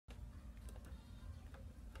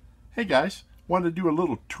Hey guys, wanted to do a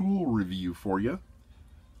little tool review for you.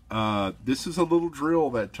 This is a little drill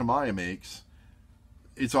that Tamiya makes.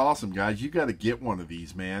 It's awesome, guys. You got to get one of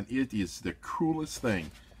these, man. It is the coolest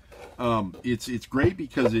thing. It's great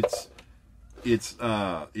because it's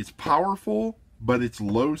powerful, but it's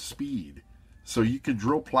low speed, so you can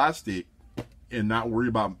drill plastic and not worry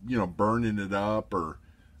about burning it up or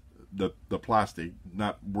the plastic.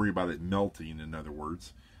 Not worry about it melting. In other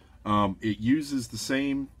words. It uses the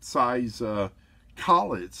same size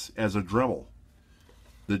collets as a Dremel.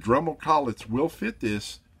 The Dremel collets will fit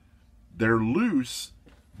this. They're loose,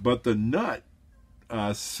 but the nut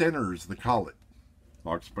centers the collet.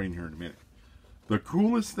 I'll explain here in a minute. The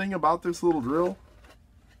coolest thing about this little drill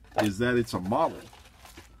is that it's a model.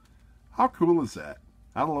 How cool is that?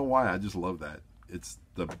 I don't know why, I just love that. It's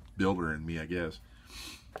the builder in me, I guess.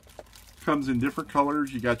 Comes in different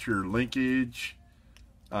colors. You got your linkage,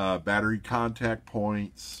 battery contact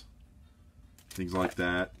points, things like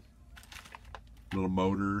that. Little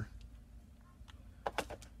motor,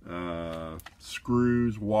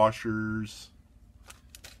 screws, washers.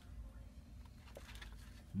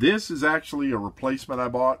 This is actually a replacement I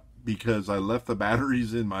bought because I left the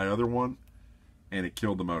batteries in my other one and it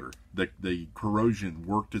killed the motor. The corrosion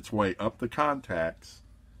worked its way up the contacts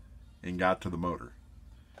and got to the motor.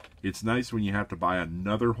 It's nice when you have to buy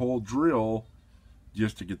another whole drill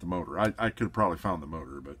just to get the motor. I could have probably found the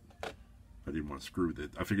motor, but I didn't want to screw with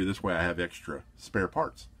it. I figured this way I have extra spare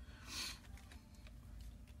parts.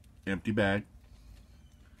 Empty bag.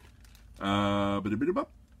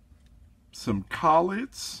 Some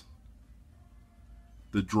collets.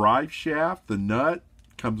 The drive shaft, the nut,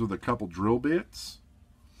 comes with a couple drill bits.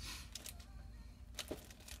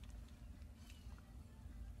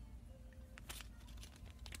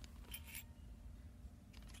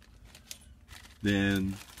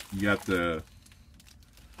 Then you got the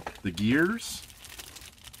gears,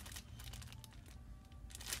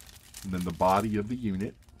 and then the body of the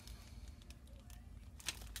unit.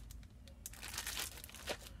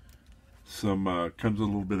 Some comes with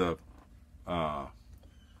a little bit of I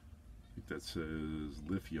think that says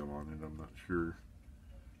lithium on it, I'm not sure.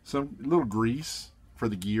 Some little grease for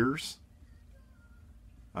the gears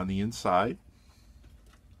on the inside.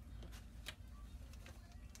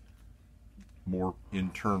 More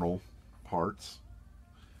internal parts.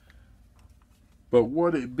 But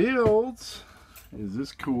what it builds is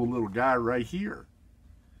this cool little guy right here.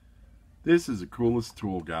 This is the coolest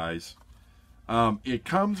tool, guys. It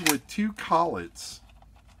comes with two collets,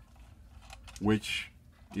 which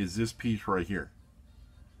is this piece right here.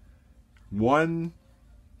 One,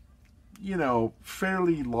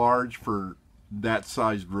 fairly large for that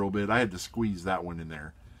size drill bit. I had to squeeze that one in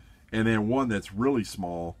there. And then one that's really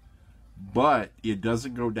small, but it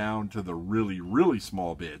doesn't go down to the really, really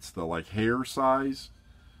small bits, the like hair size,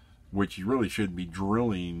 which you really shouldn't be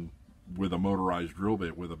drilling with a motorized drill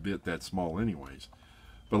bit with a bit that small anyways.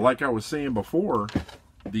 But like I was saying before,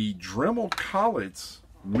 the Dremel collets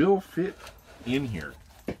will fit in here.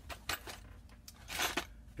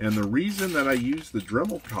 And the reason that I use the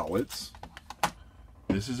Dremel collets,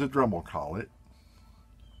 this is a Dremel collet.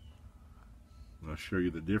 I'll show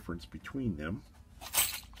you the difference between them.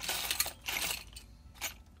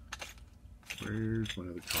 Where's my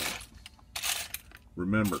other collet?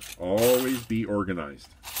 Remember, always be organized.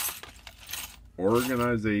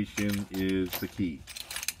 Organization is the key.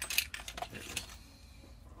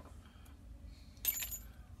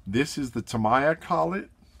 This is the Tamiya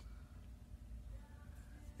collet,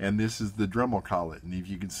 and this is the Dremel collet. And if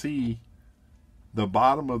you can see, the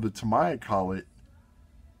bottom of the Tamiya collet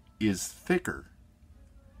is thicker.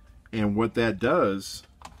 And what that does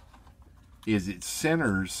is it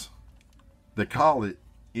centers the collet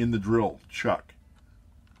in the drill chuck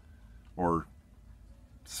or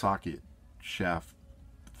socket shaft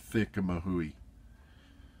thickamahooey.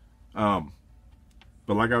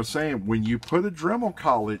 But like I was saying, when you put a Dremel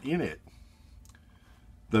collet in it,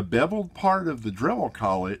 the beveled part of the Dremel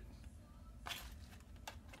collet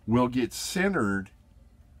will get centered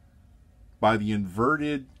by the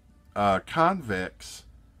inverted convex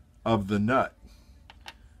of the nut.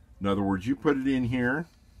 In other words, you put it in here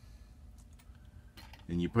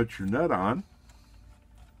and you put your nut on,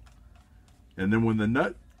 and then when the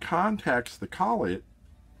nut contacts the collet,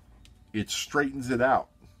 it straightens it out.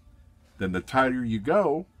 Then the tighter you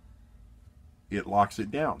go, it locks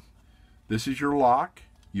it down. This is your lock.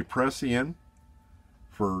 You press in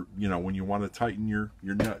for, when you want to tighten your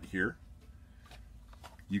nut here.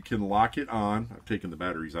 You can lock it on. I've taken the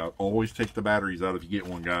batteries out. Always take the batteries out if you get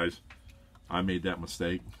one, guys. I made that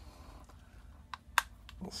mistake.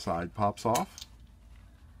 Little side pops off.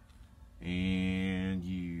 And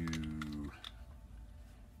you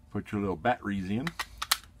put your little batteries in.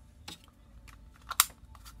 It's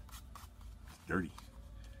dirty.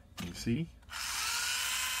 You see?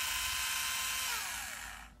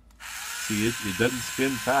 See, it doesn't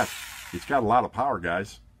spin fast. It's got a lot of power,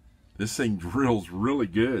 guys. This thing drills really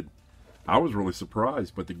good. I was really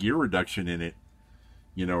surprised, but the gear reduction in it,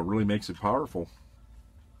 you know, really makes it powerful.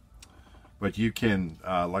 But you can,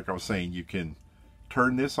 like I was saying, you can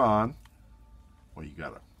turn this on. Well, you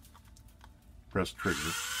gotta press trigger.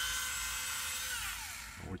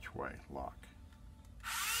 Which way? Lock.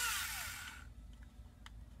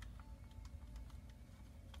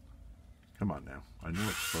 Come on now. I know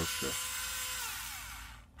it's supposed to.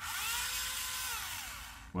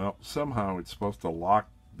 Well, somehow it's supposed to lock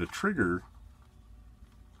the trigger.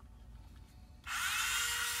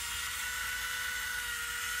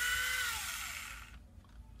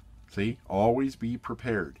 See? Always be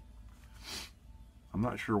prepared. I'm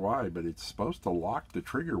not sure why, but it's supposed to lock the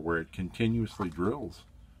trigger where it continuously drills.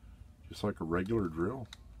 Just like a regular drill.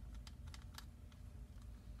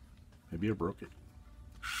 Maybe I broke it.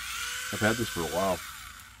 I've had this for a while.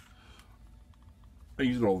 I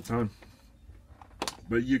use it all the time.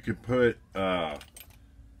 But you can put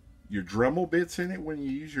your Dremel bits in it when you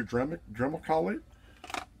use your Dremel collet.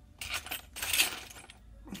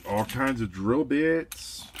 All kinds of drill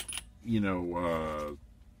bits. You know,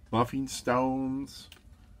 buffing stones,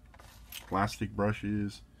 plastic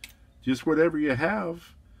brushes, just whatever you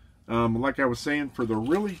have. Like I was saying, for the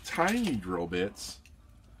really tiny drill bits,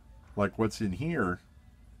 like what's in here,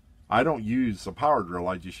 I don't use a power drill.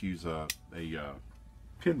 I just use a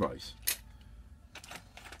pin vise.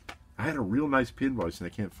 I had a real nice pin vise and I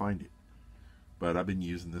can't find it, but I've been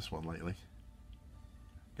using this one lately.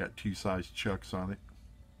 Got 2 size chucks on it.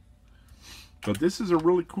 But this is a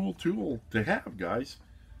really cool tool to have, guys.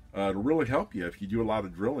 To really help you if you do a lot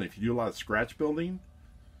of drilling. If you do a lot of scratch building,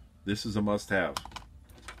 this is a must-have.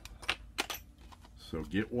 So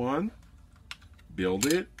get one, build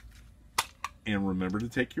it, and remember to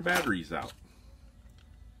take your batteries out.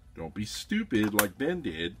 Don't be stupid like Ben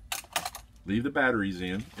did. Leave the batteries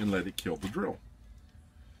in and let it kill the drill.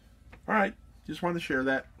 Alright, just wanted to share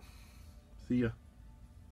that. See ya.